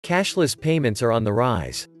Cashless payments are on the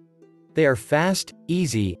rise. They are fast,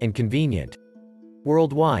 easy, and convenient.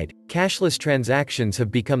 Worldwide, cashless transactions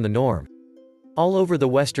have become the norm. All over the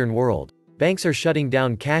Western world, banks are shutting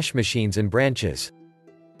down cash machines and branches.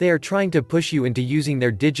 They are trying to push you into using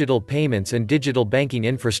their digital payments and digital banking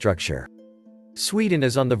infrastructure. Sweden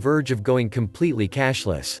is on the verge of going completely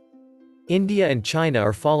cashless. India and China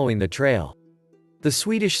are following the trail. The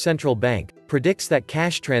Swedish central bank predicts that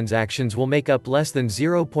cash transactions will make up less than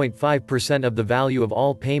 0.5% of the value of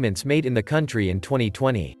all payments made in the country in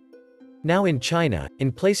 2020. Now in China,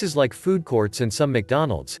 in places like food courts and some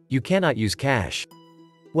McDonald's, you cannot use cash.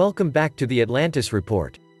 Welcome back to the Atlantis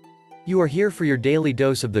Report. You are here for your daily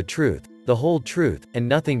dose of the truth, the whole truth, and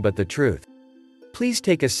nothing but the truth. Please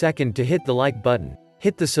take a second to hit the like button,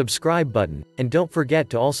 hit the subscribe button, and don't forget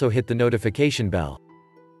to also hit the notification bell.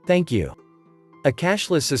 Thank you. A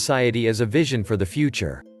cashless society is a vision for the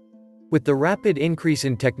future. With the rapid increase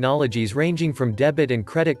in technologies ranging from debit and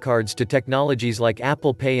credit cards to technologies like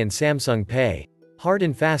Apple Pay and Samsung Pay, hard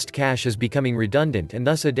and fast cash is becoming redundant, and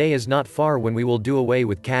thus a day is not far when we will do away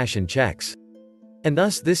with cash and checks. And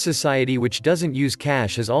thus this society which doesn't use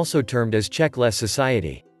cash is also termed as checkless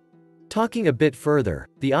society. Talking a bit further,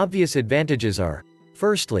 the obvious advantages are: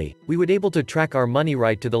 firstly, we would able to track our money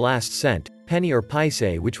right to the last cent, penny or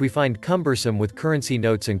paise, which we find cumbersome with currency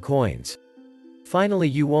notes and coins. Finally,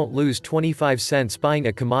 you won't lose 25 cents buying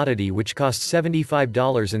a commodity which costs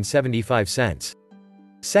 $75.75.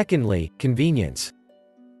 Secondly, convenience.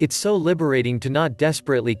 It's so liberating to not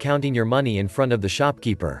desperately counting your money in front of the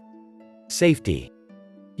shopkeeper. Safety.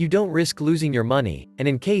 You don't risk losing your money, and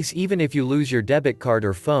in case even if you lose your debit card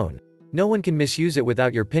or phone, no one can misuse it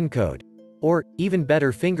without your PIN code. Or, even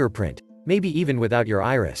better, fingerprint, maybe even without your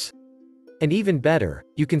iris. And even better,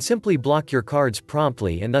 you can simply block your cards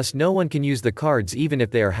promptly, and thus no one can use the cards even if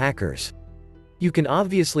they are hackers. You can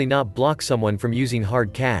obviously not block someone from using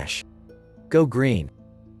hard cash. Go green.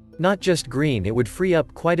 Not just green, it would free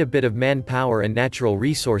up quite a bit of manpower and natural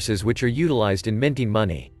resources which are utilized in minting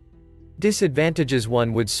money. Disadvantages: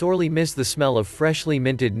 one would sorely miss the smell of freshly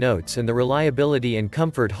minted notes and the reliability and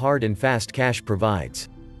comfort hard and fast cash provides.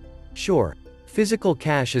 Sure, physical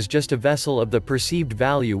cash is just a vessel of the perceived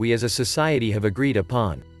value we as a society have agreed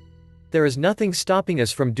upon. There is nothing stopping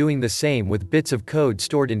us from doing the same with bits of code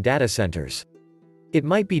stored in data centers. It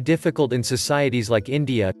might be difficult in societies like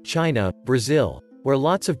India, China, Brazil, where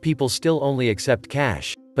lots of people still only accept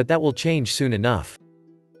cash, but that will change soon enough.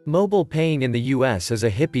 Mobile paying in the US is a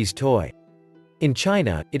hippie's toy. In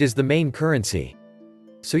China, it is the main currency.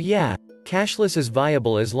 So yeah, cashless is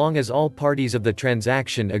viable as long as all parties of the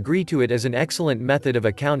transaction agree to it as an excellent method of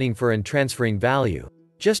accounting for and transferring value.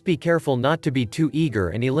 Just be careful not to be too eager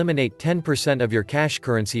and eliminate 10% of your cash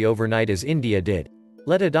currency overnight as India did.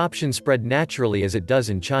 Let adoption spread naturally as it does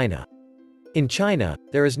in China. In China,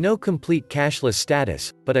 there is no complete cashless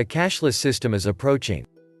status, but a cashless system is approaching.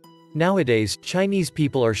 Nowadays, Chinese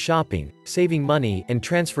people are shopping, saving money, and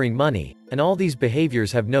transferring money, and all these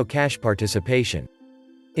behaviors have no cash participation.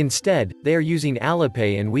 Instead, they are using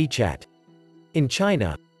Alipay and WeChat. In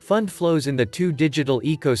China, fund flows in the two digital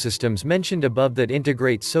ecosystems mentioned above that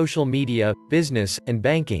integrate social media, business, and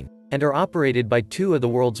banking, and are operated by two of the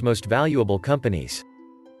world's most valuable companies.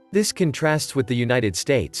 This contrasts with the United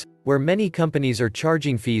States, where many companies are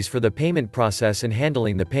charging fees for the payment process and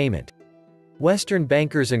handling the payment. Western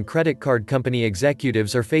bankers and credit card company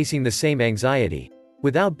executives are facing the same anxiety.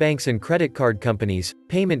 Without banks and credit card companies,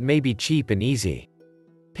 payment may be cheap and easy.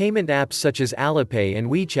 Payment apps such as Alipay and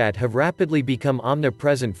WeChat have rapidly become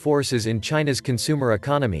omnipresent forces in China's consumer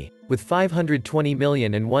economy, with 520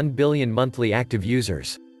 million and 1 billion monthly active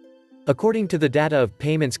users. According to the data of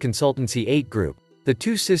payments consultancy 8 Group, the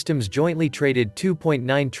two systems jointly traded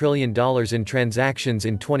 $2.9 trillion in transactions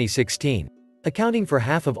in 2016, accounting for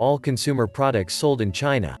half of all consumer products sold in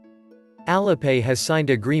China. Alipay has signed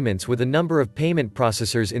agreements with a number of payment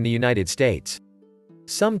processors in the United States.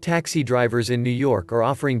 Some taxi drivers in New York are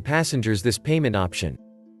offering passengers this payment option.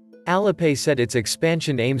 Alipay said its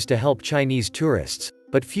expansion aims to help Chinese tourists,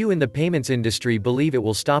 but few in the payments industry believe it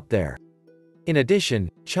will stop there. In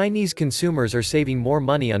addition, Chinese consumers are saving more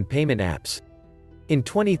money on payment apps. In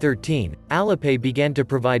 2013, Alipay began to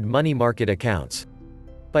provide money market accounts.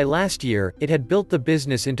 By last year, it had built the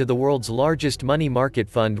business into the world's largest money market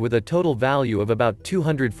fund with a total value of about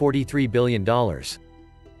 $243 billion.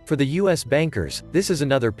 For the US bankers, this is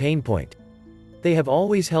another pain point. They have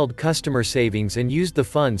always held customer savings and used the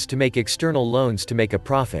funds to make external loans to make a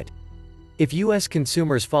profit. If US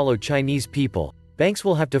consumers follow Chinese people, banks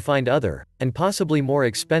will have to find other, and possibly more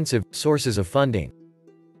expensive, sources of funding.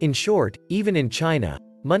 In short, even in China,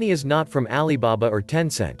 Money is not from Alibaba or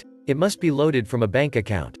Tencent, it must be loaded from a bank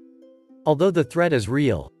account. Although the threat is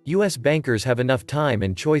real, US bankers have enough time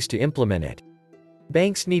and choice to implement it.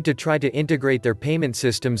 Banks need to try to integrate their payment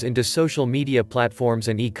systems into social media platforms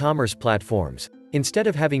and e-commerce platforms, instead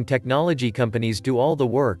of having technology companies do all the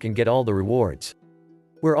work and get all the rewards.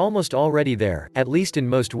 We're almost already there, at least in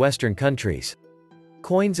most Western countries.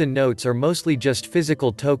 Coins and notes are mostly just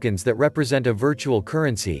physical tokens that represent a virtual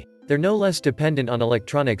currency. They're no less dependent on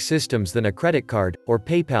electronic systems than a credit card or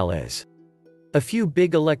PayPal is. A few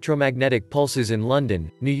big electromagnetic pulses in London,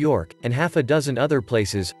 New York, and half a dozen other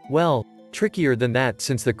places, well, trickier than that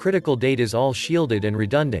since the critical data is all shielded and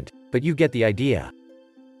redundant, but you get the idea.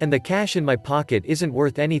 And the cash in my pocket isn't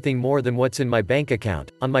worth anything more than what's in my bank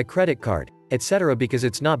account, on my credit card, etc. because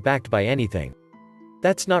it's not backed by anything.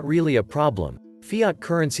 That's not really a problem. Fiat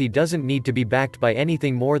currency doesn't need to be backed by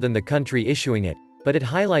anything more than the country issuing it, but it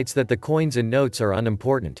highlights that the coins and notes are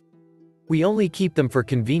unimportant. We only keep them for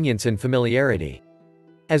convenience and familiarity.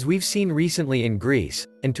 As we've seen recently in Greece,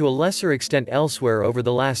 and to a lesser extent elsewhere over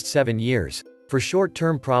the last 7 years, for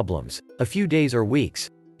short-term problems, a few days or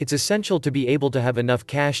weeks, it's essential to be able to have enough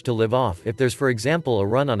cash to live off if there's for example a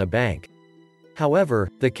run on a bank. However,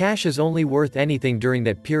 the cash is only worth anything during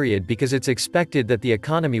that period because it's expected that the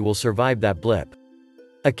economy will survive that blip.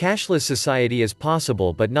 A cashless society is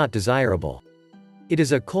possible but not desirable. It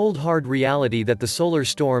is a cold hard reality that the solar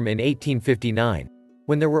storm in 1859,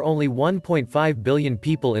 when there were only 1.5 billion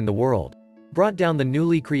people in the world, brought down the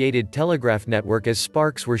newly created telegraph network as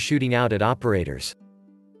sparks were shooting out at operators.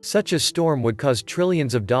 Such a storm would cause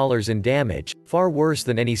trillions of dollars in damage, far worse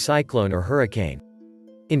than any cyclone or hurricane.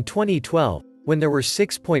 In 2012, when there were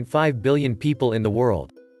 6.5 billion people in the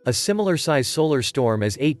world, a similar-size solar storm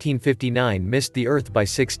as 1859 missed the Earth by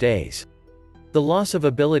 6 days. The loss of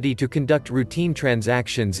ability to conduct routine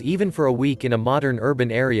transactions even for a week in a modern urban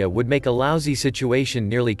area would make a lousy situation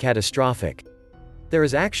nearly catastrophic. There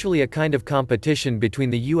is actually a kind of competition between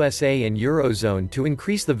the USA and Eurozone to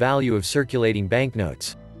increase the value of circulating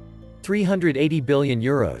banknotes. 380 billion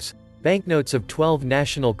euros, banknotes of 12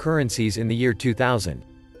 national currencies in the year 2000.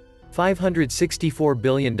 $564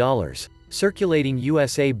 billion, circulating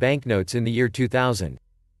USA banknotes in the year 2000.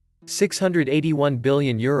 681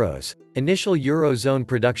 billion euros, initial Eurozone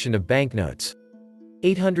production of banknotes.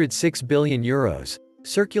 806 billion euros,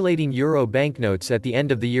 circulating Euro banknotes at the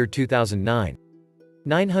end of the year 2009.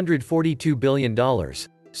 $942 billion,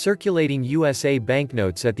 circulating USA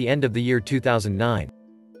banknotes at the end of the year 2009.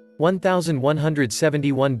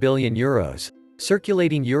 1,171 billion euros,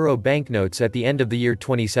 circulating Euro banknotes at the end of the year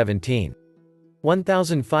 2017.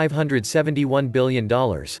 $1,571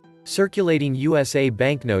 billion, circulating USA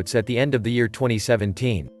banknotes at the end of the year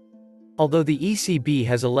 2017. Although the ECB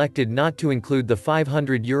has elected not to include the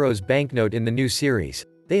 500 euros banknote in the new series,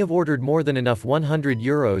 they have ordered more than enough 100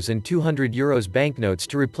 euros and 200 euros banknotes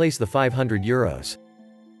to replace the 500 euros.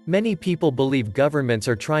 Many people believe governments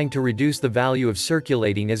are trying to reduce the value of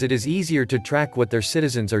circulating as it is easier to track what their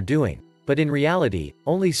citizens are doing, but in reality,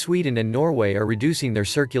 only Sweden and Norway are reducing their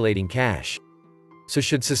circulating cash. So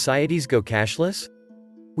should societies go cashless?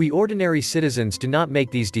 We ordinary citizens do not make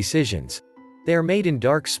these decisions. They are made in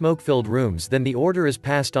dark smoke-filled rooms, then the order is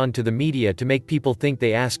passed on to the media to make people think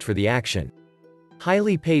they asked for the action.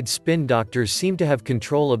 Highly paid spin doctors seem to have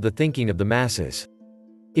control of the thinking of the masses.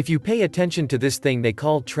 If you pay attention to this thing they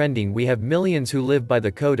call trending, we have millions who live by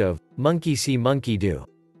the code of monkey see monkey do.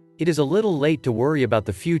 It is a little late to worry about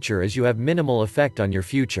the future as you have minimal effect on your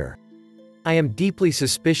future. I am deeply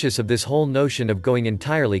suspicious of this whole notion of going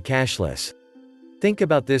entirely cashless. Think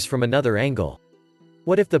about this from another angle.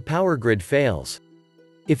 What if the power grid fails?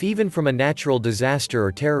 If even from a natural disaster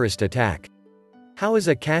or terrorist attack? How is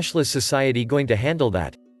a cashless society going to handle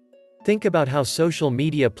that? Think about how social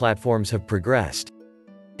media platforms have progressed.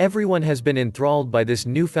 Everyone has been enthralled by this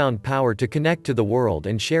newfound power to connect to the world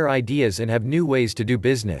and share ideas and have new ways to do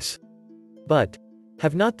business. But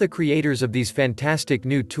have not the creators of these fantastic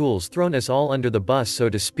new tools thrown us all under the bus, so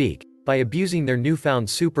to speak, by abusing their newfound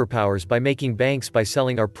superpowers by making banks by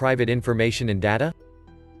selling our private information and data?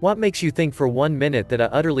 What makes you think for 1 minute that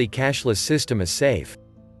a utterly cashless system is safe?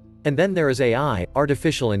 And then there is AI,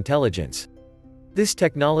 artificial intelligence. This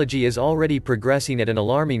technology is already progressing at an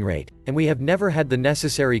alarming rate, and we have never had the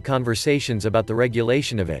necessary conversations about the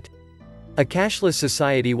regulation of it. A cashless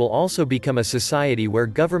society will also become a society where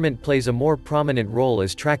government plays a more prominent role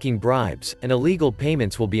as tracking bribes, and illegal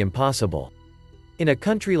payments will be impossible. In a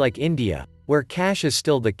country like India, where cash is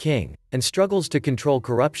still the king, and struggles to control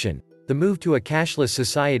corruption, the move to a cashless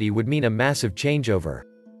society would mean a massive changeover.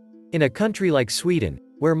 In a country like Sweden,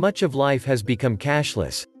 where much of life has become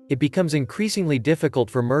cashless, it becomes increasingly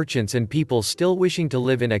difficult for merchants and people still wishing to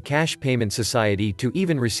live in a cash payment society to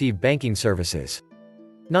even receive banking services.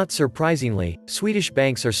 Not surprisingly, Swedish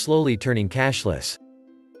banks are slowly turning cashless.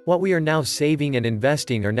 What we are now saving and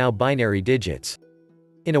investing are now binary digits.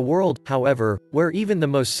 In a world, however, where even the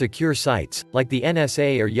most secure sites, like the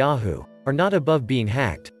NSA or Yahoo, are not above being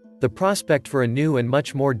hacked, the prospect for a new and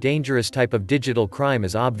much more dangerous type of digital crime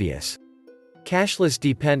is obvious. Cashless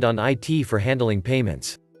depend on IT for handling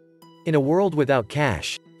payments. In a world without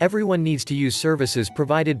cash, everyone needs to use services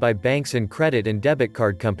provided by banks and credit and debit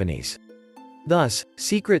card companies. Thus,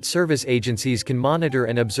 secret service agencies can monitor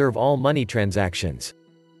and observe all money transactions.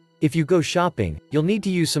 If you go shopping, you'll need to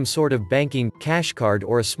use some sort of banking, cash card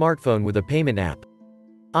or a smartphone with a payment app.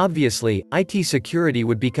 Obviously, IT security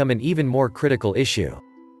would become an even more critical issue.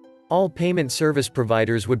 All payment service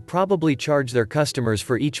providers would probably charge their customers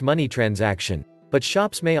for each money transaction, but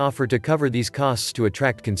shops may offer to cover these costs to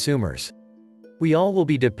attract consumers. We all will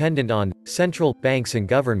be dependent on central banks and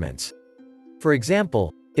governments. For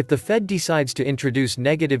example, if the Fed decides to introduce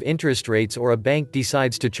negative interest rates or a bank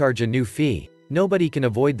decides to charge a new fee, nobody can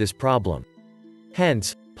avoid this problem.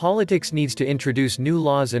 Hence, politics needs to introduce new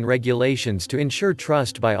laws and regulations to ensure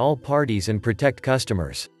trust by all parties and protect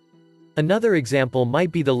customers. Another example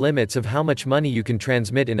might be the limits of how much money you can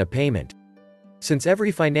transmit in a payment. Since every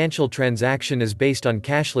financial transaction is based on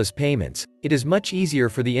cashless payments, it is much easier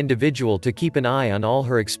for the individual to keep an eye on all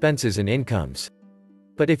her expenses and incomes.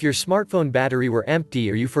 But if your smartphone battery were empty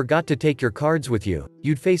or you forgot to take your cards with you,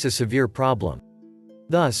 you'd face a severe problem.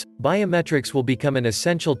 Thus, biometrics will become an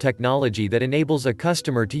essential technology that enables a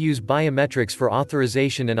customer to use biometrics for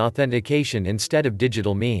authorization and authentication instead of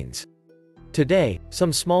digital means. Today,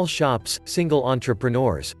 some small shops, single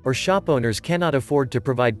entrepreneurs, or shop owners cannot afford to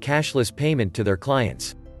provide cashless payment to their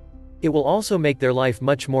clients. It will also make their life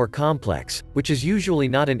much more complex, which is usually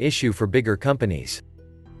not an issue for bigger companies.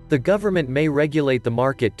 The government may regulate the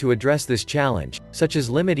market to address this challenge, such as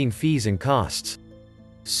limiting fees and costs.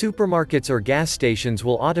 Supermarkets or gas stations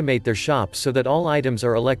will automate their shops so that all items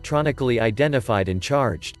are electronically identified and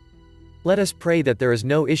charged. Let us pray that there is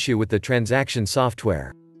no issue with the transaction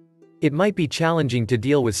software. It might be challenging to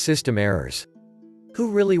deal with system errors. Who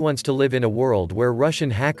really wants to live in a world where Russian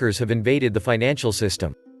hackers have invaded the financial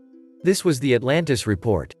system? This was the Atlantis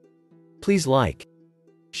Report. Please like,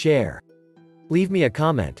 share, leave me a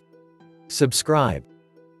comment, subscribe.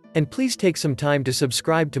 And please take some time to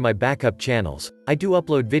subscribe to my backup channels. I do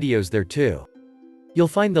upload videos there too. You'll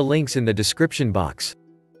find the links in the description box.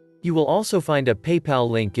 You will also find a PayPal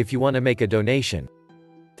link if you want to make a donation.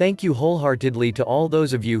 Thank you wholeheartedly to all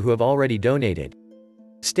those of you who have already donated.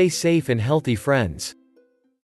 Stay safe and healthy, friends.